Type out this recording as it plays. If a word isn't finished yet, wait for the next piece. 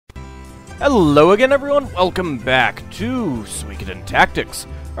Hello again, everyone. Welcome back to Suikoden Tactics.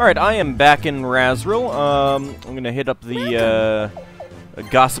 Alright, I am back in Razril. I'm going to hit up the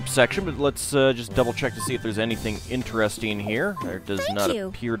gossip section, but let's just double check to see if there's anything interesting here. There does not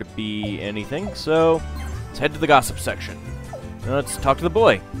appear to be anything, so let's head to the gossip section. Let's talk to the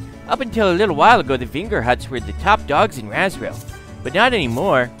boy. Up until a little while ago, the Finger Huts were the top dogs in Razril, but not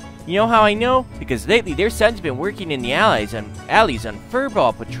anymore. You know how I know? Because lately their son's been working in the alleys on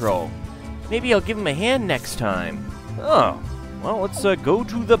Furball patrol. Maybe I'll give him a hand next time. Oh, well, let's go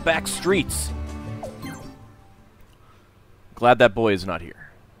to the back streets. Glad that boy is not here.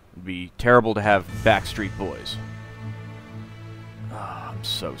 It'd be terrible to have backstreet boys. Oh, I'm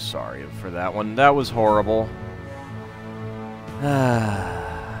so sorry for that one. That was horrible.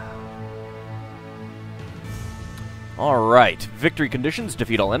 Alright. Victory conditions,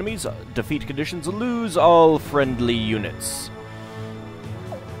 defeat all enemies. Defeat conditions, lose all friendly units.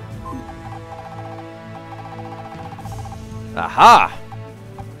 Aha!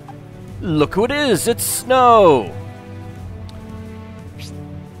 Look who it is! It's Snow!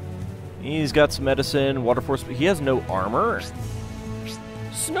 He's got some medicine, water force, but he has no armor.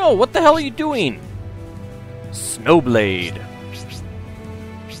 Snow, what the hell are you doing? Snowblade.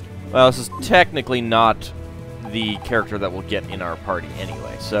 Well, this is technically not the character that we'll get in our party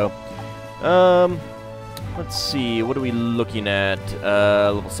anyway, so... let's see, what are we looking at?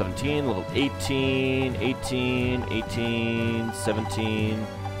 Level 17, level 18, 18, 18, 17,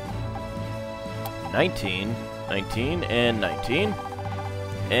 19, 19, and 19,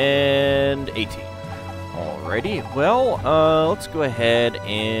 and 18. Alrighty, well, let's go ahead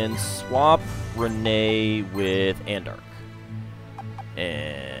and swap Renee with Andark.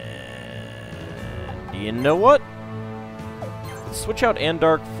 And you know what? Let's switch out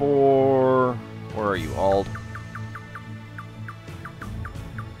Andark for... Where are you, Ald?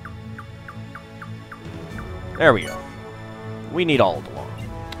 There we go. We need Ald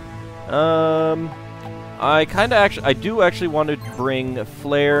along. I do actually want to bring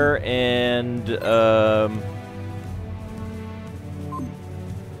Flare and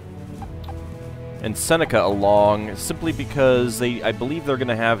Seneca along, simply because I believe they're going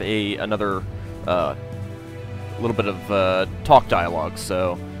to have another little bit of talk dialogue,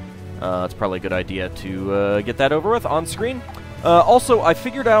 so it's probably a good idea to get that over with on screen. Also, I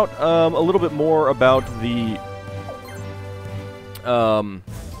figured out a little bit more about I'm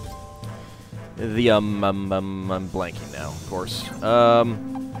blanking now, of course.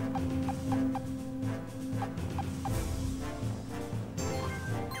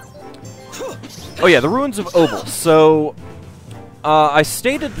 Oh yeah, the Ruins of Obel. So, I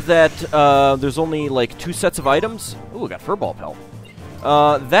stated that there's only like 2 sets of items. Ooh, I got Furball Pelt.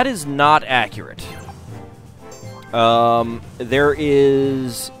 That is not accurate. There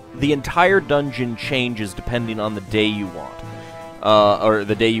is... The entire dungeon changes depending on the day you want. Or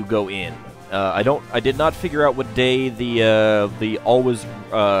the day you go in. I did not figure out what day the always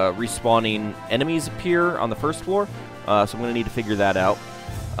respawning enemies appear on the first floor. So I'm going to need to figure that out.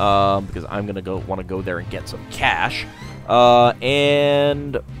 Because I'm going to want to go there and get some cash.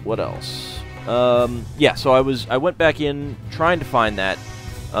 And what else? Yeah, so I went back in trying to find that.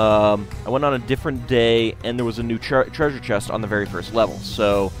 I went on a different day, and there was a new treasure chest on the very first level.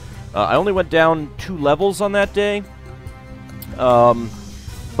 So I only went down 2 levels on that day.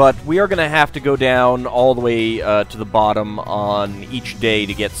 But we are going to have to go down all the way to the bottom on each day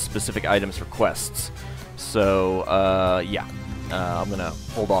to get specific items for quests. So, yeah, I'm going to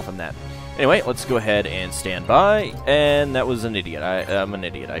hold off on that. Anyway, let's go ahead and stand by. And that was an idiot. I'm an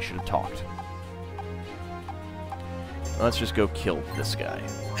idiot. I should have talked. Let's just go kill this guy.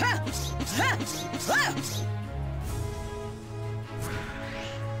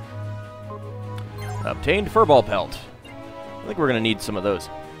 Obtained Furball Pelt. I think we're going to need some of those.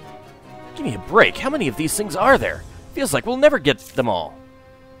 Give me a break. How many of these things are there? Feels like we'll never get them all.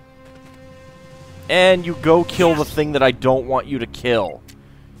 And you go kill the thing that I don't want you to kill.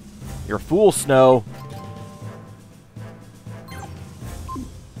 You're a fool, Snow.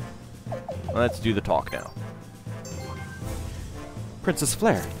 Let's do the talk now. Princess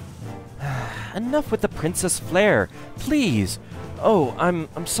Flare. Enough with the Princess Flare. Please. Oh, I'm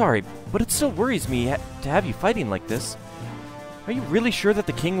sorry, but it still worries me to have you fighting like this. Are you really sure that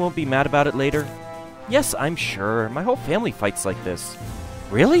the king won't be mad about it later? Yes, I'm sure. My whole family fights like this.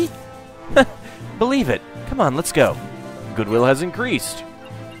 Really? Believe it. Come on, let's go. Goodwill has increased.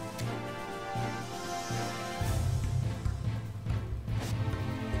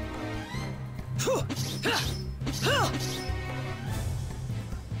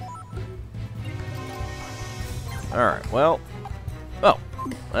 Alright, well... Oh,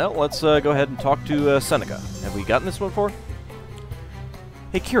 Well, let's go ahead and talk to Seneca. Have we gotten this one before?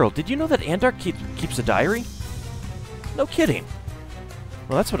 Hey, Kirill, did you know that Andar keeps a diary? No kidding.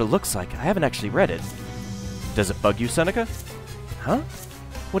 Well, that's what it looks like. I haven't actually read it. Does it bug you, Seneca? Huh?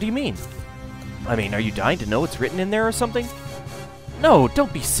 What do you mean? I mean, are you dying to know what's written in there or something? No,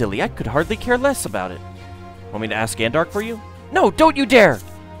 don't be silly. I could hardly care less about it. Want me to ask Andark for you? No, don't you dare!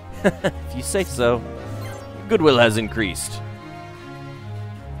 If you say so. Goodwill has increased.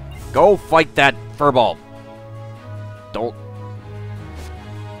 Go fight that furball. Don't.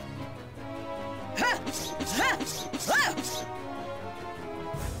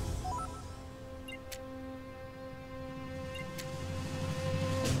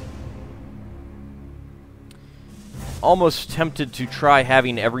 Almost tempted to try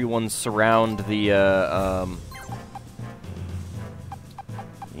having everyone surround the,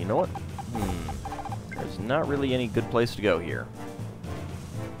 You know what? There's not really any good place to go here.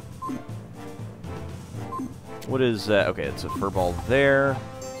 What is that? Okay, it's a furball there.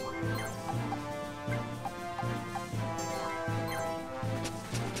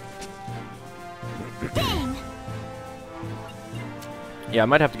 Yeah, I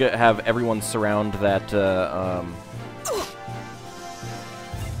might have to have everyone surround that,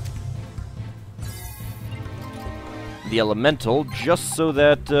 the elemental, just so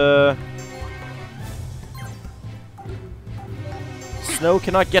that, Snow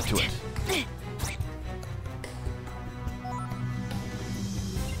cannot get to it.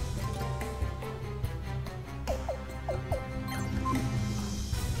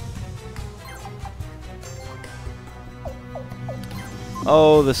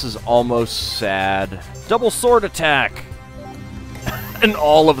 Oh, this is almost sad. Double sword attack! And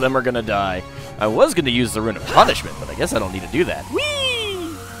all of them are gonna die. I was gonna use the Rune of Punishment, but I guess I don't need to do that. Whee!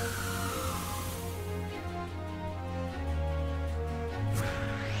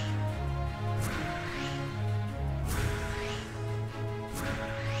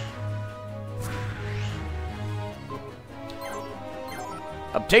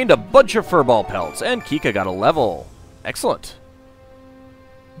 Obtained a bunch of furball pelts, and Kika got a level. Excellent.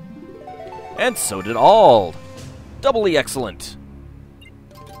 And so did Auld. Doubly excellent.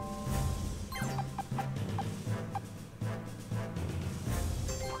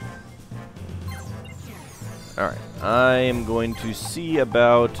 Alright, I am going to see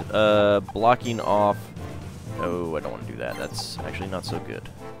about blocking off... Oh, I don't want to do that. That's actually not so good.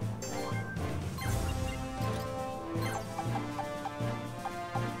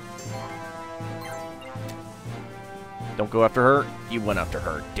 Don't go after her. You went after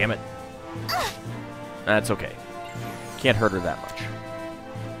her. Damn it. That's okay. Can't hurt her that much.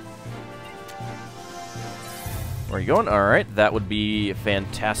 Where are you going? Alright, that would be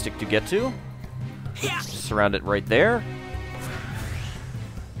fantastic to get to. Surround it right there.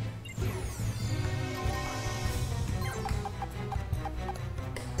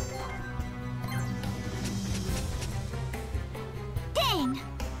 Dang!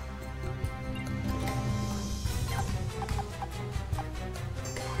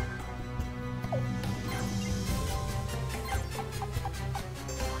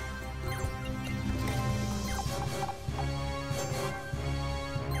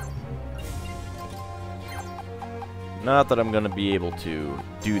 Not that I'm going to be able to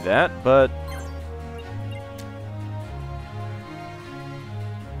do that, but...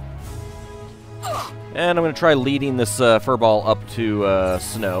 And I'm going to try leading this furball up to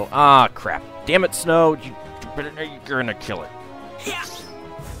Snow. Ah, crap. Damn it, Snow. You're going to kill it.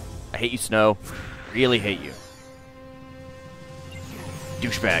 I hate you, Snow. Really hate you.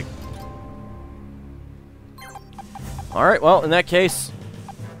 Douchebag. Alright, well, in that case...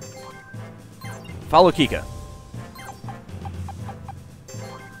 Follow Kika.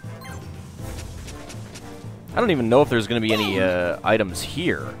 I don't even know if there's going to be any items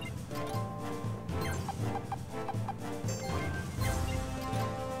here.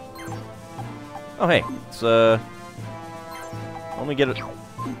 Oh, hey. It's, let me get it.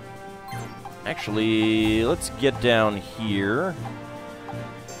 Actually, let's get down here.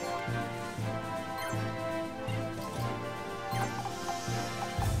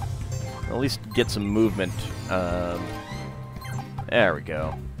 At least get some movement. There we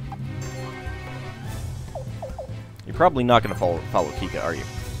go. You're probably not going to follow Kika, are you?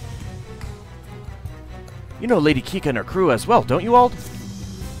 You know Lady Kika and her crew as well, don't you, Auld?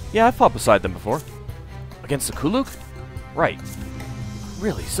 Yeah, I've fought beside them before. Against the Kuluk? Right.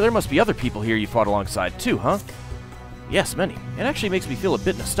 Really? So there must be other people here you fought alongside too, huh? Yes, many. It actually makes me feel a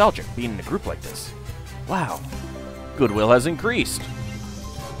bit nostalgic being in a group like this. Wow. Goodwill has increased.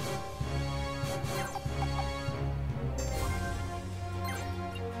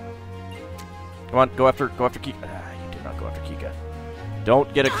 Come on, go after Kika. You did not go after Kika.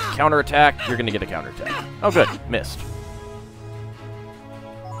 Don't get a counterattack. You're gonna get a counterattack. Oh, good. Missed.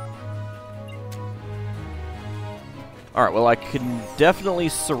 Alright, well, I can definitely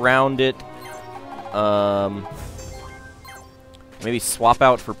surround it. Maybe swap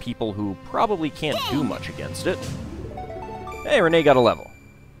out for people who probably can't do much against it. Hey, Renee got a level.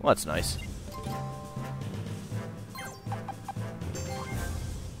 Well, that's nice.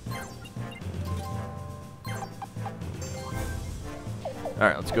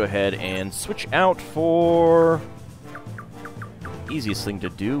 Alright, let's go ahead and switch out for... Easiest thing to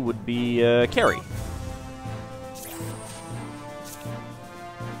do would be carry.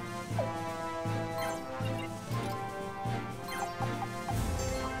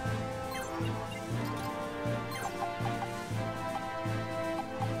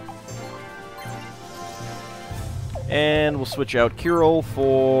 And we'll switch out Kirill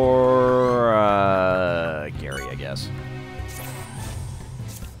for Gary, I guess.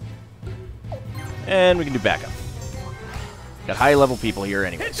 And we can do backup. Got high-level people here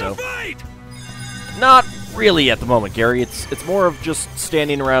anyway, so... Not really at the moment, Gary. It's more of just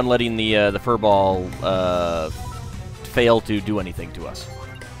standing around letting the furball fail to do anything to us.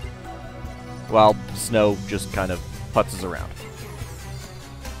 While Snow just kind of putzes around.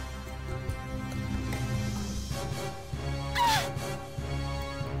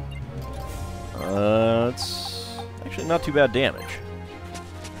 It's actually not too bad damage.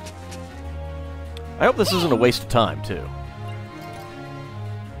 I hope this isn't a waste of time, too.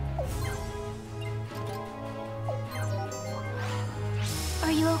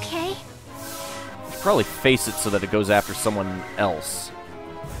 Are you okay? Probably face it so that it goes after someone else.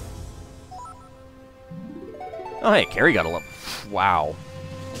 Oh, hey, Carrie got a level. Wow.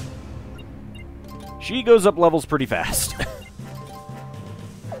 She goes up levels pretty fast.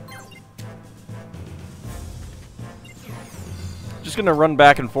 Just gonna run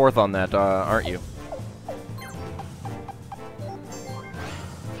back and forth on that, aren't you?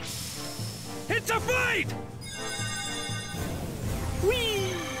 It's a fight!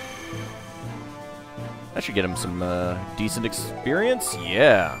 Whee! That should get him some decent experience.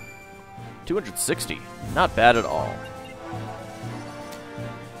 Yeah. 260. Not bad at all.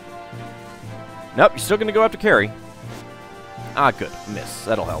 Nope, you're still gonna go after Carrie. Ah, good. Miss.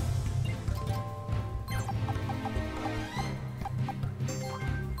 That'll help.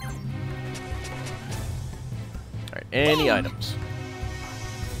 Alright, any items?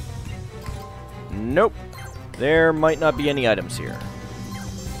 Nope. There might not be any items here.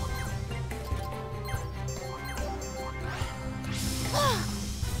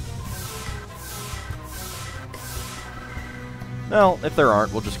 Well, if there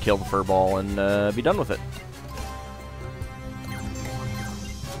aren't, we'll just kill the furball and be done with it.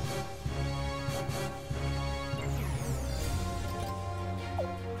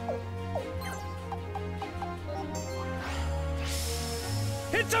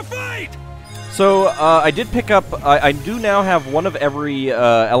 It's a fight! So, I did pick up... I do now have one of every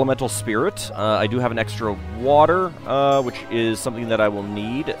elemental spirit. I do have an extra water, which is something that I will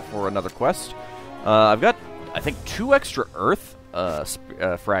need for another quest. I've got, I think, 2 extra earth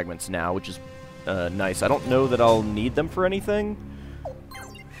fragments now, which is nice. I don't know that I'll need them for anything.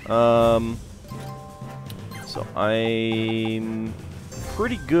 So I'm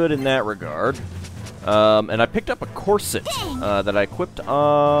pretty good in that regard. And I picked up a corset that I equipped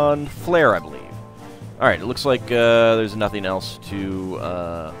on Flare, I believe. Alright, it looks like there's nothing else to...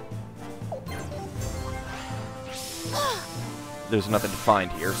 there's nothing to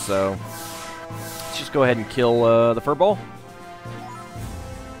find here, so... Let's just go ahead and kill the furball.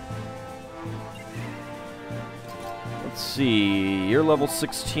 Let's see, you're level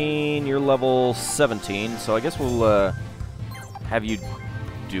 16, you're level 17, so I guess we'll have you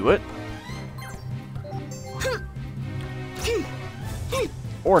do it.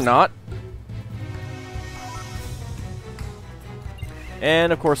 Or not.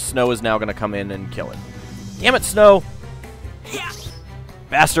 And, of course, Snow is now going to come in and kill it. Damn it, Snow!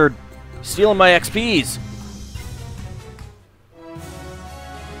 Bastard! Stealing my XPs!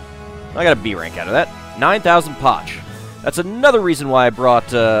 I got a B rank out of that. 9,000 Potch. That's another reason why I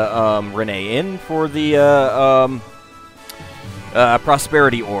brought Renee in for the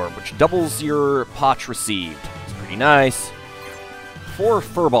Prosperity Orb, which doubles your Potch received. It's pretty nice. 4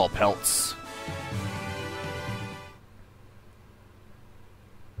 Furball pelts.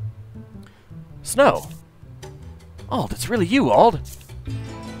 Snow. Ald, it's really you, Ald.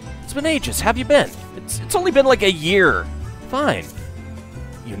 It's been ages. Have you been? It's only been like a year. Fine.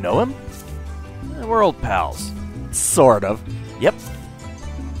 You know him? We're old pals. Sort of. Yep.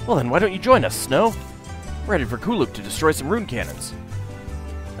 Well then, why don't you join us, Snow? We're headed for Kuluk to destroy some rune cannons.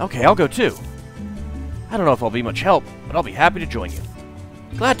 Okay, I'll go too. I don't know if I'll be much help, but I'll be happy to join you.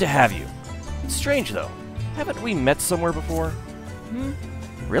 Glad to have you. It's strange, though. Haven't we met somewhere before?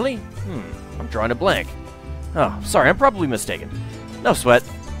 Really? I'm drawing a blank. Oh, sorry, I'm probably mistaken. No sweat.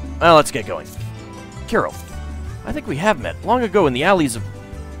 Well, let's get going. Kirill, I think we have met long ago in the alleys of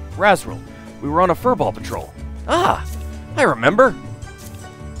Razril. We were on a furball patrol. Ah, I remember.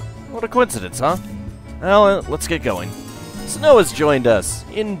 What a coincidence, huh? Well, let's get going. Snow has joined us.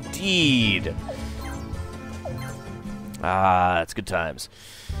 Indeed. Ah, it's good times.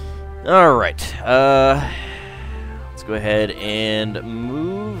 Alright, let's go ahead and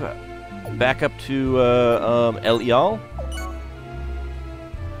move back up to El Ial.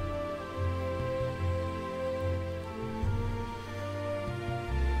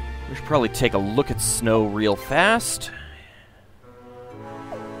 We should probably take a look at Snow real fast.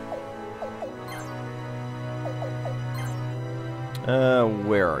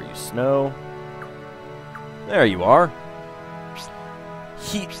 Where are you, Snow? There you are.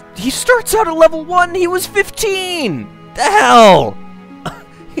 He starts out at level 1, he was 15! The hell?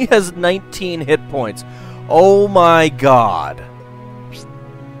 He has 19 hit points. Oh my god.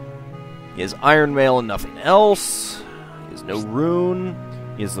 He has Iron Mail and nothing else. He has no rune.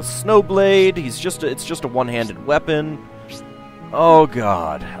 He has the Snowblade. It's just a one-handed weapon. Oh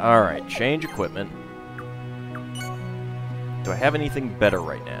god. Alright, change equipment. Do I have anything better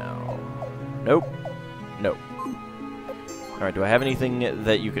right now? Nope. Nope. Alright, do I have anything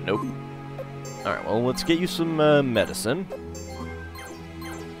that you can... Nope. Alright, well, let's get you some medicine.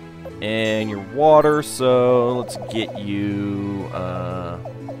 And your water, so let's get you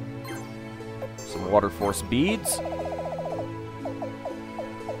some Water Force beads.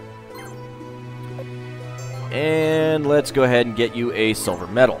 And let's go ahead and get you a silver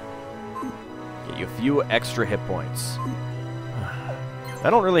medal. Get you a few extra hit points. I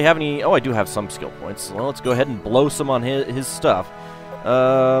don't really have any... Oh, I do have some skill points. Well, let's go ahead and blow some on his stuff.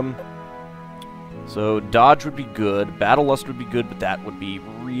 So, dodge would be good. Battle Lust would be good, but that would be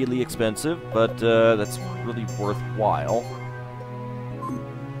really expensive. But that's really worthwhile.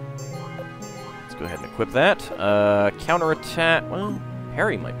 Let's go ahead and equip that. Counterattack... Well,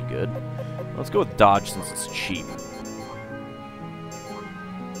 parry might be good. Let's go with dodge since it's cheap.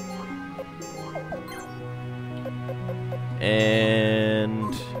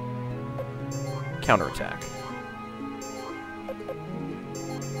 And counterattack.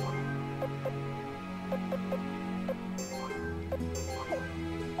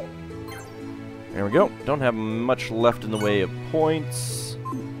 There we go. Don't have much left in the way of points.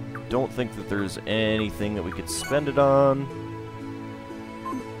 Don't think that there's anything that we could spend it on.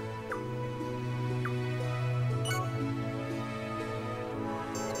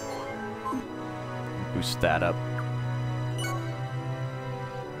 Boost that up.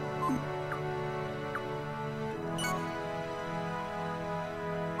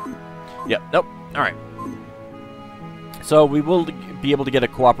 Yep, nope. Alright. So we will be able to get a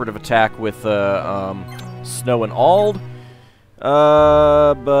cooperative attack with Snow and Auld.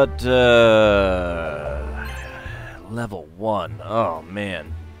 But level 1. Oh,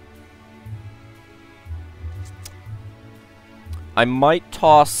 man. I might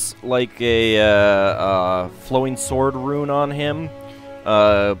toss, like, a Flowing Sword rune on him.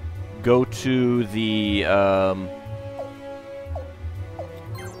 Go to the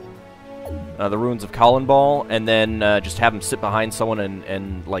ruins of Ball, and then just have him sit behind someone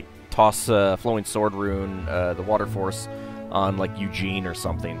and like, toss Flowing Sword rune, the Water Force, on, like, Eugene or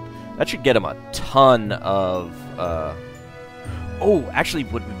something. That should get him a ton of... Oh, actually,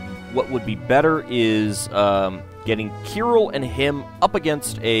 what would be better is getting Kirill and him up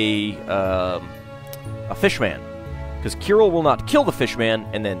against a Fishman. Because Kirill will not kill the Fishman,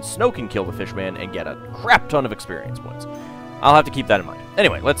 and then Snow can kill the Fishman and get a crap ton of experience points. I'll have to keep that in mind.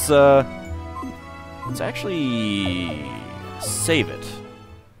 Anyway, let's actually save it.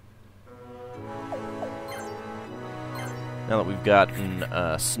 Now that we've gotten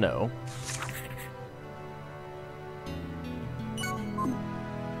Snow.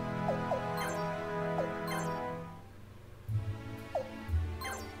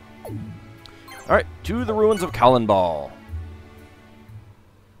 Alright, to the ruins of Ball.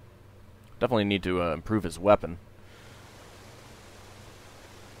 Definitely need to improve his weapon.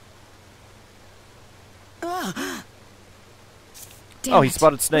 Damn he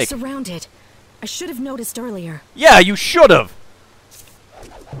spotted Snake. We're surrounded. I should have noticed earlier. Yeah, you should have!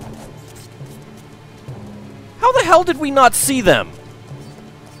 How the hell did we not see them?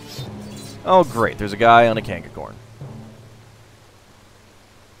 Oh, great. There's a guy on a Kangacorn.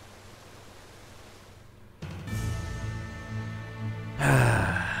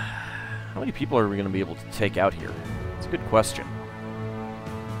 many people are we going to be able to take out here? It's a good question.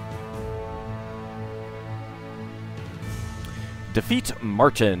 Defeat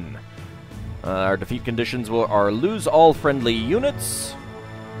Martin. Our defeat conditions are lose all friendly units.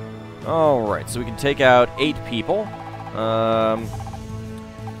 Alright, so we can take out 8 people. Alright,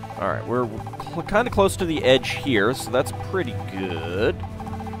 we're kind of close to the edge here, so that's pretty good.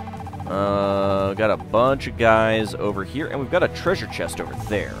 Got a bunch of guys over here, and we've got a treasure chest over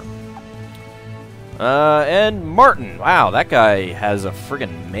there. And Martin. Wow, that guy has a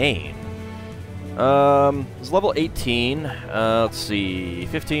friggin' mane. He's level 18. Let's see.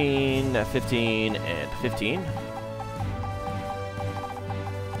 15, 15, and 15.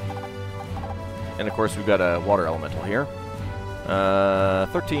 And of course, we've got a water elemental here.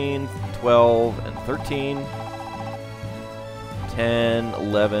 13, 12, and 13. 10,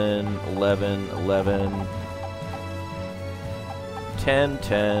 11, 11, 11. 10,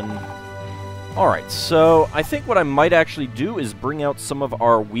 10. Alright, so I think what I might actually do is bring out some of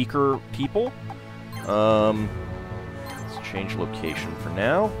our weaker people. Let's change location for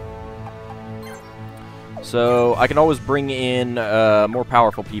now. So I can always bring in more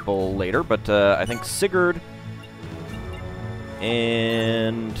powerful people later, but I think Sigurd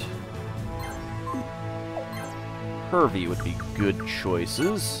and Hervey would be good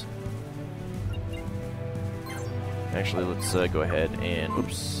choices. Actually, let's go ahead and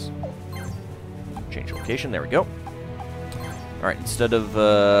change location. There we go. Alright, instead of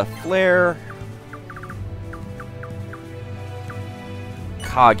Flare,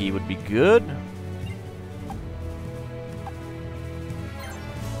 Kagi would be good.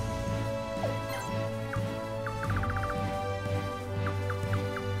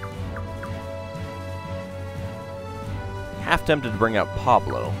 Half tempted to bring out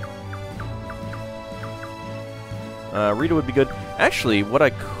Pablo. Rita would be good. Actually, what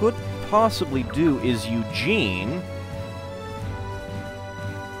I could possibly do is Eugene.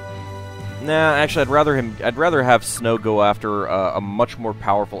 Nah, actually, I'd rather have Snow go after a much more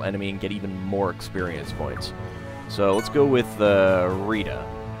powerful enemy and get even more experience points. So let's go with Rita.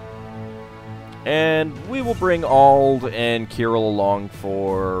 And we will bring Ald and Kirill along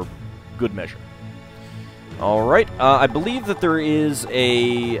for good measure. Alright, I believe that there is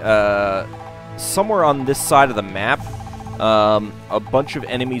a, somewhere on this side of the map, a bunch of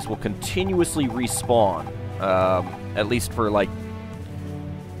enemies will continuously respawn, at least for, like,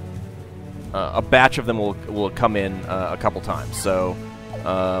 a batch of them will come in a couple times, so,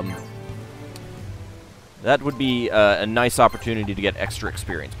 that would be a nice opportunity to get extra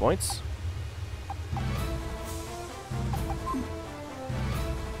experience points.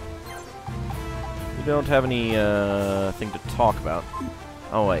 We don't have any thing to talk about.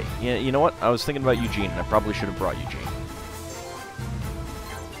 Oh wait, yeah, you know what? I was thinking about Eugene, and I probably should have brought Eugene.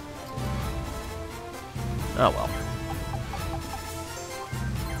 Oh well.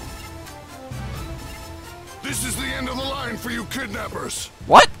 This is the end of the line for you kidnappers.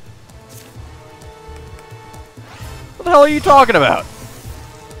 What? What the hell are you talking about?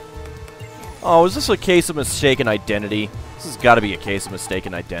 Oh, is this a case of mistaken identity? This has got to be a case of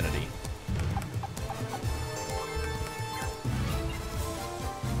mistaken identity.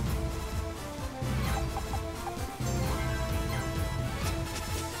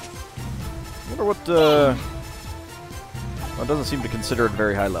 I wonder what, well, it doesn't seem to consider it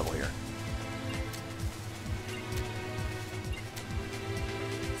very high level here.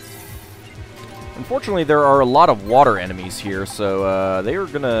 Unfortunately, there are a lot of water enemies here, so they are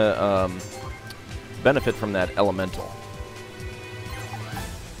going to benefit from that elemental.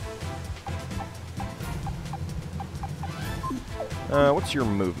 What's your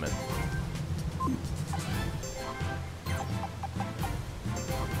movement?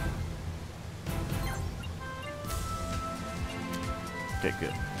 Okay,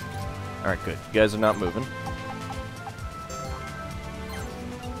 good. Alright, good. You guys are not moving.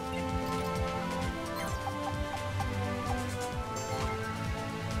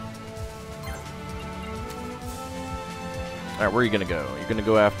 Alright, where are you going to go? You're going to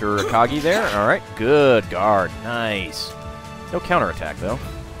go after Akagi there? Alright, good guard. Nice. No counterattack, though.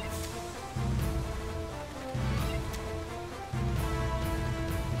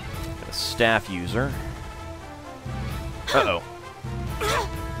 Got a staff user. Uh-oh.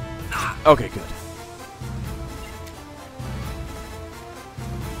 Okay, good.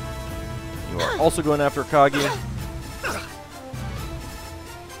 You are also going after Akagi.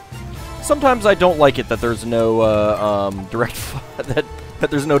 Sometimes I don't like it that there's no direct that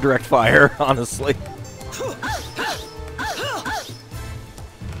there's no direct fire. Honestly.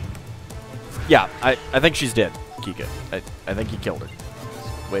 Yeah, I think she's dead, Kika. I think he killed her.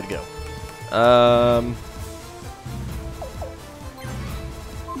 Way to go. I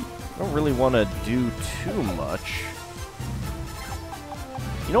don't really want to do too much.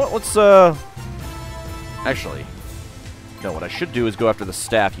 You know what? Let's, actually, no, what I should do is go after the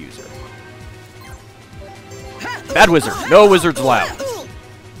staff user. Bad wizard! No wizards allowed!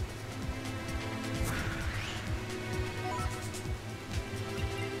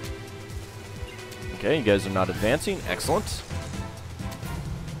 Okay, you guys are not advancing. Excellent.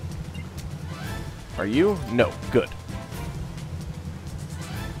 Are you? No. Good.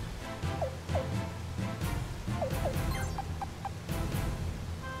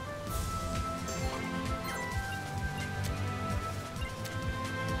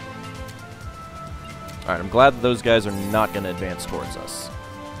 Alright, I'm glad that those guys are not going to advance towards us.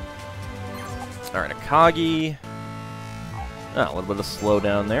 Alright, Akagi. Ah, a little bit of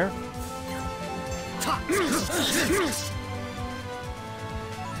slowdown there.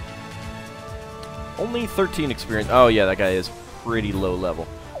 Only 13 experience. Oh, yeah, that guy is pretty low level.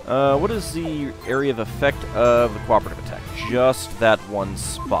 What is the area of effect of the cooperative attack? Just that one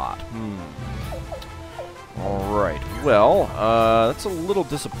spot. Alright, well, that's a little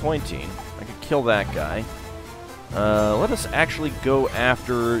disappointing. I could kill that guy. Let us actually go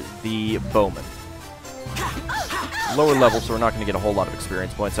after the bowman. Lower level, so we're not going to get a whole lot of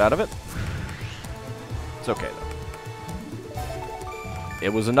experience points out of it. It's okay, though.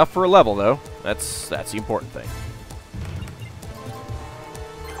 It was enough for a level, though. That's the important thing.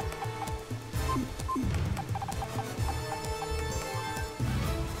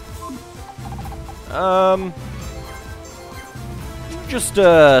 Just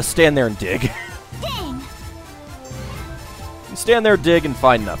stand there and dig. Dang. Stand there, dig, and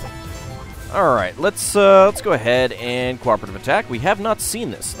find nothing. All right, let's go ahead and cooperative attack. We have not seen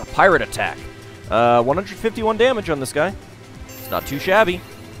this. The pirate attack. 151 damage on this guy. It's not too shabby.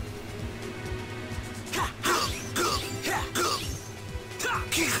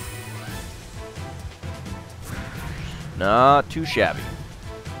 Not too shabby.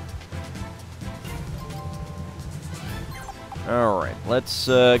 Alright, let's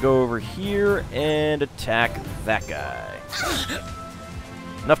go over here and attack that guy.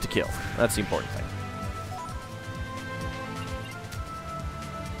 Enough to kill. That's the important thing.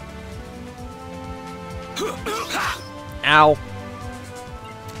 Ow.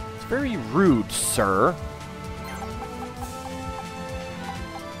 It's very rude, sir.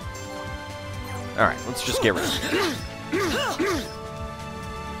 Alright, let's just get rid of it.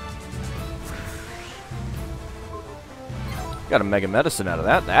 Got a Mega Medicine out of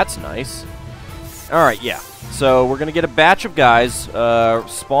that. That's nice. Alright, yeah. So we're going to get a batch of guys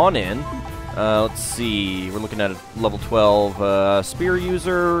spawn in. Let's see. We're looking at a level 12 Spear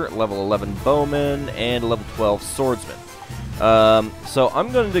User, level 11 Bowman, and a level 12 Swordsman. So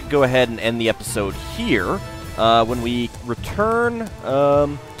I'm going to go ahead and end the episode here. When we return,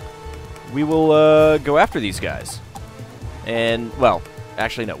 we will go after these guys. And, well,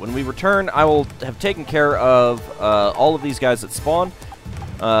 actually no. When we return, I will have taken care of all of these guys that spawn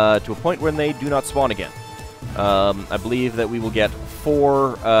to a point when they do not spawn again. I believe that we will get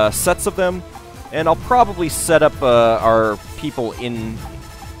 4 sets of them, and I'll probably set up our people in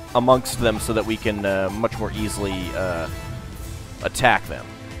amongst them so that we can much more easily attack them.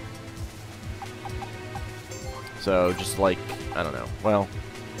 So, just like, I don't know. Well,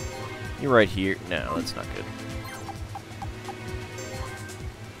 you're right here. No, that's not good.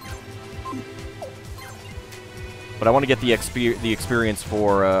 But I want to get the experience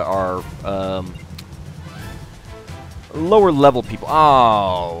for our lower level people.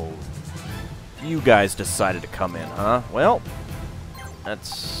 Oh, you guys decided to come in, huh? Well,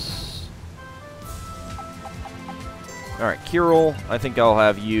 that's... Alright, Kirill, I think I'll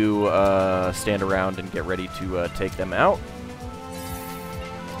have you stand around and get ready to take them out.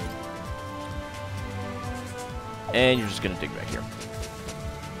 And you're just going to dig back here.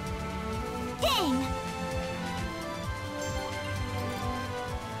 Dang.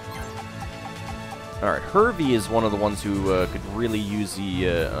 Alright, Hervey is one of the ones who could really use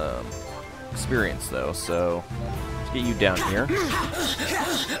the experience, though, so let's get you down here.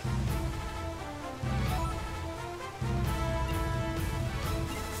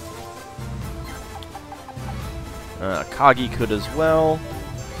 Kagi could as well.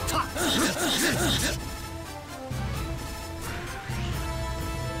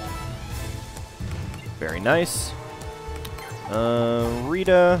 Very nice.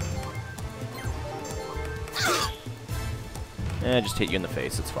 Rita. Just hit you in the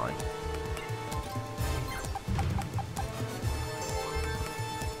face, it's fine.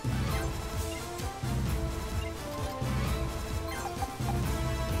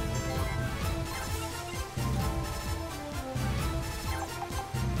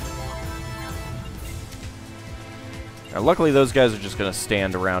 Now, luckily, those guys are just going to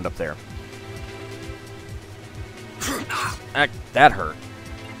stand around up there. That hurt.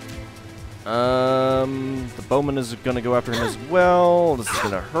 The bowman is going to go after him as well. This is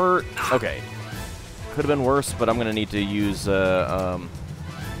going to hurt. Okay. Could have been worse, but I'm going to need to use, I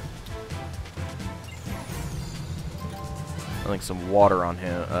think some water on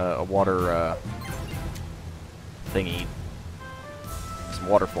him, a water, thingy. Some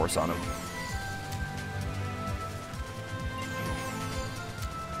water force on him.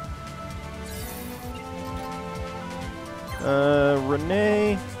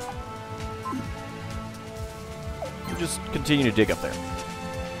 Renee. You just continue to dig up there.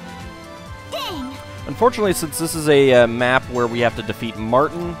 Dang! Unfortunately, since this is a map where we have to defeat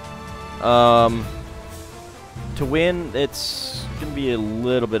Martin, to win, it's going to be a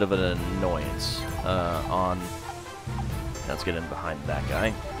little bit of an annoyance on... Let's get in behind that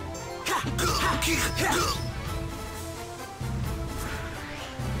guy.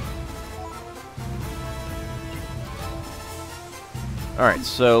 Alright,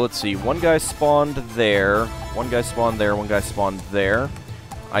 so let's see. One guy spawned there. One guy spawned there. One guy spawned there.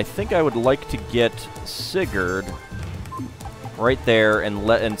 I think I would like to get Sigurd right there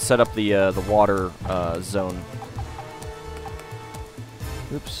and set up the water zone.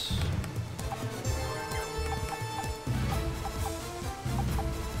 Oops.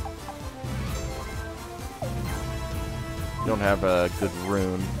 Don't have a good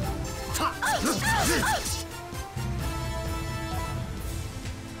rune.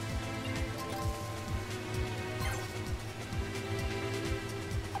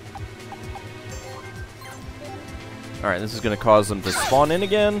 Alright, this is going to cause them to spawn in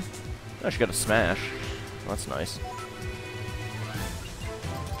again. Oh, she got a smash. Well, that's nice.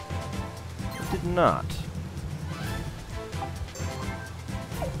 It did not.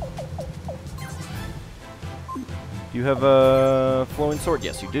 Do you have a flowing sword?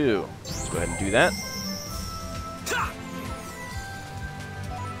 Yes, you do. Let's go ahead and do that.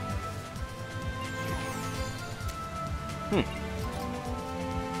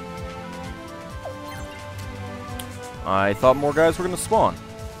 I thought more guys were going to spawn.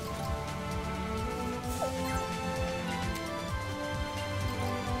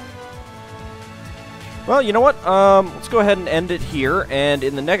 Well, you know what? Let's go ahead and end it here, and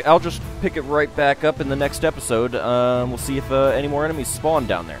in the next, I'll just pick it right back up in the next episode. We'll see if any more enemies spawn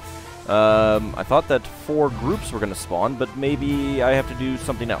down there. I thought that 4 groups were going to spawn, but maybe I have to do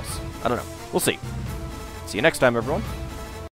something else. I don't know. We'll see. See you next time, everyone.